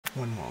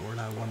One more, we're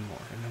allowed one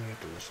more, and then we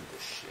have to listen to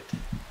this shit.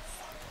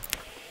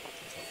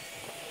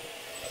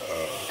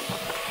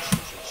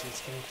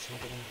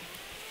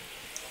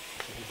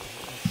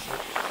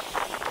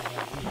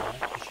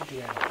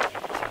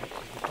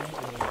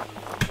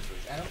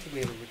 I don't think we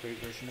have a great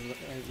version of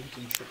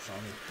linking chips on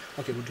it.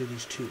 Okay, we'll do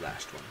these two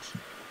last ones.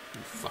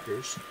 You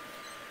fuckers.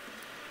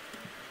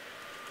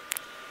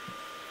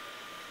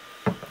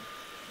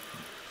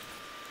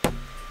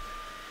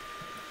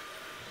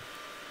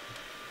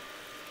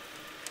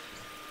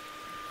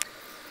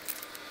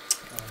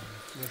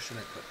 Where should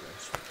I put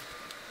this?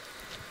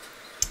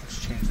 Let's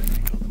change the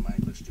angle of the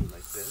mic. Let's do it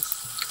like this.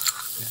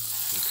 Yeah,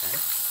 okay.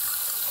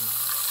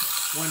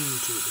 1, 2,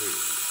 3,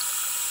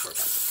 4,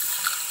 5,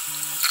 6.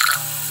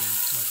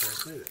 Where should I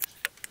play this?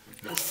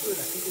 Let's do it. I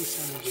think we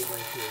sounded good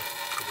right here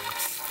today.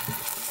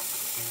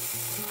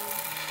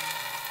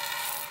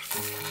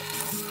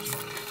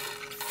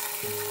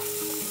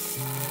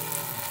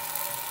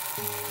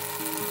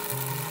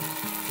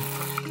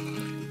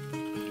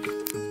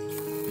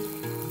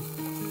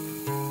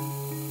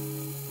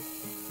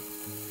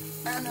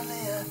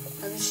 ANALIA,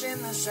 have you seen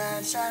the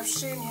sights? I've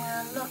seen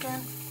you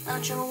looking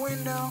out your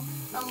window.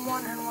 I'm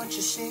wondering what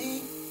you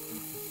see.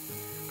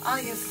 Are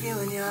you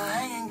feeling you're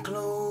hanging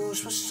close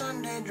for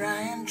Sunday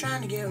drying,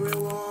 trying to get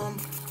real warm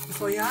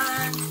before your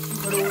iron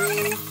put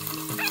away?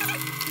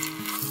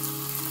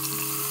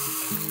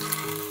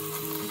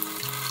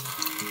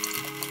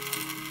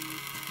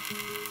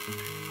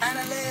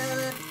 ANALIA,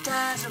 the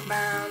ties are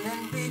bound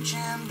and beach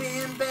and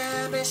being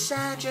bare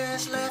beside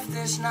just left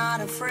this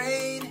not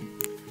afraid.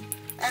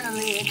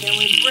 ANALIA, can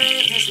we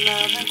brave this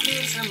love that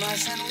leaves from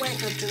us and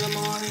wake up to the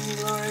morning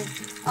glory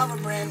of a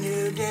brand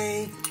new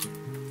day?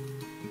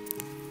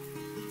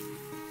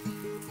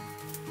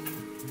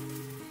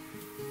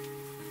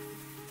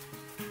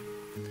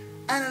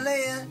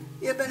 ANALIA,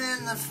 you've been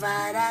in the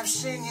fight, I've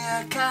seen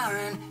you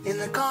cowering in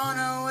the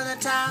corner with a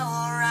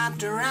towel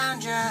wrapped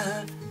around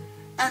you.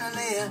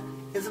 ANALIA,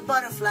 if the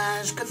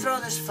butterflies could throw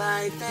this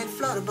fight, they'd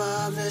float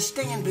above the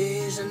stinging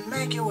bees and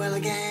make you well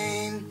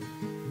again.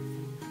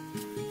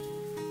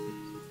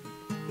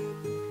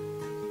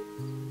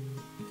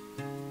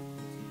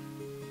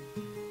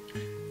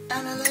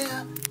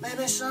 ANALIA,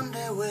 maybe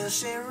someday we'll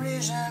see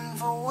reason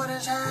for what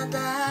has had to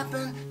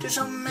happen to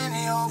so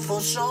many hopeful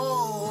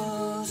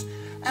souls.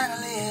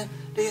 ANALIA,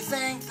 do you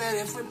think that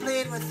if we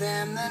plead with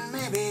them, then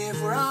maybe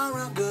if we're all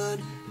real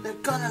good, they're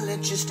gonna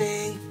let you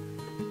stay?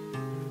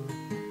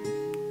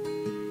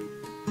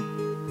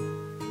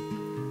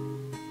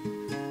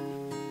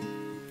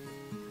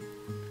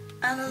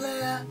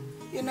 ANALIA,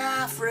 you're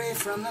now free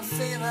from the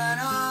fever and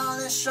all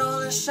this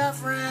soulless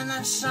suffering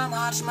that some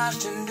hearts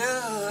must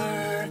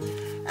endure.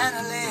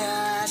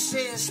 ANALIA, I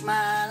see you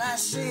smile, I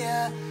see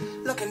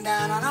you looking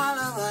down on all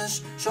of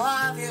us, so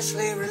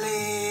obviously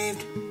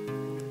relieved.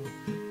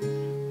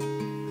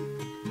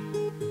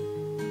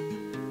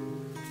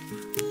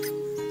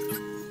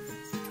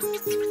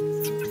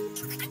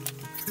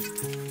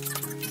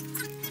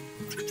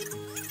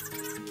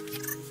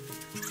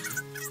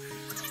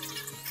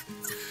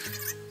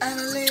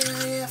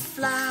 ANALIA, you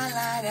fly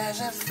light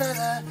as a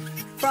feather,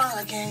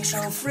 frolicking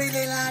so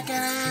freely like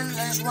an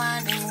endless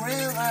winding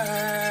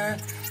river.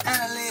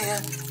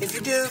 ANALIA, if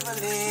you do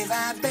believe,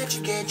 I bet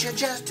you get your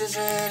just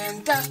dessert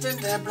and dust and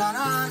dirt blown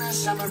on a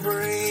summer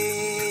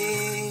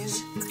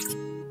breeze.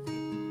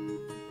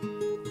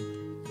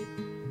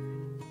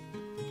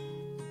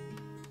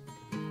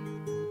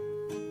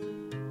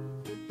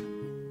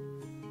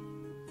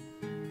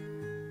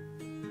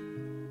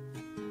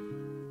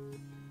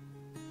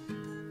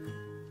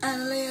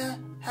 ANALIA,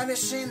 have you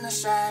seen the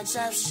sights?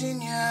 I've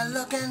seen you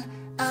looking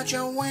out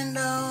your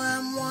window.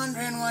 I'm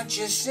wondering what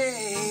you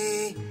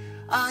see.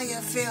 Are you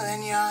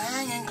feeling you're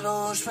hanging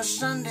close for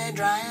Sunday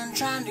drying,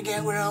 trying to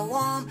get real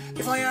warm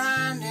before your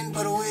iron and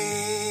put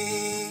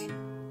away?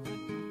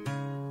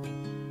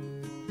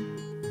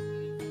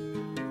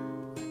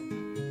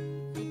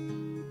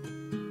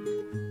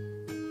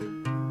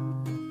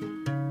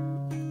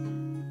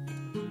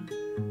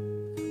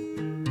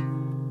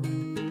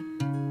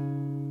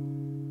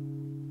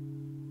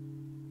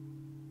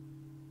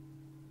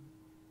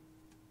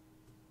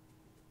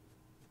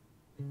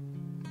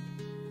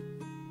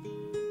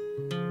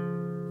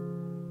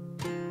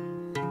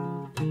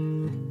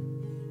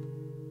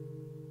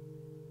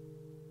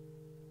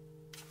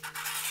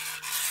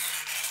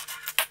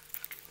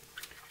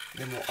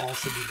 Then we'll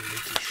also do the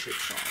leaky shit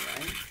song,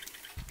 right?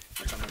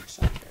 That's on the other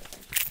side there, I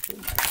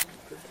think.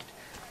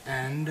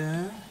 And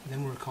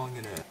then we're calling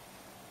it a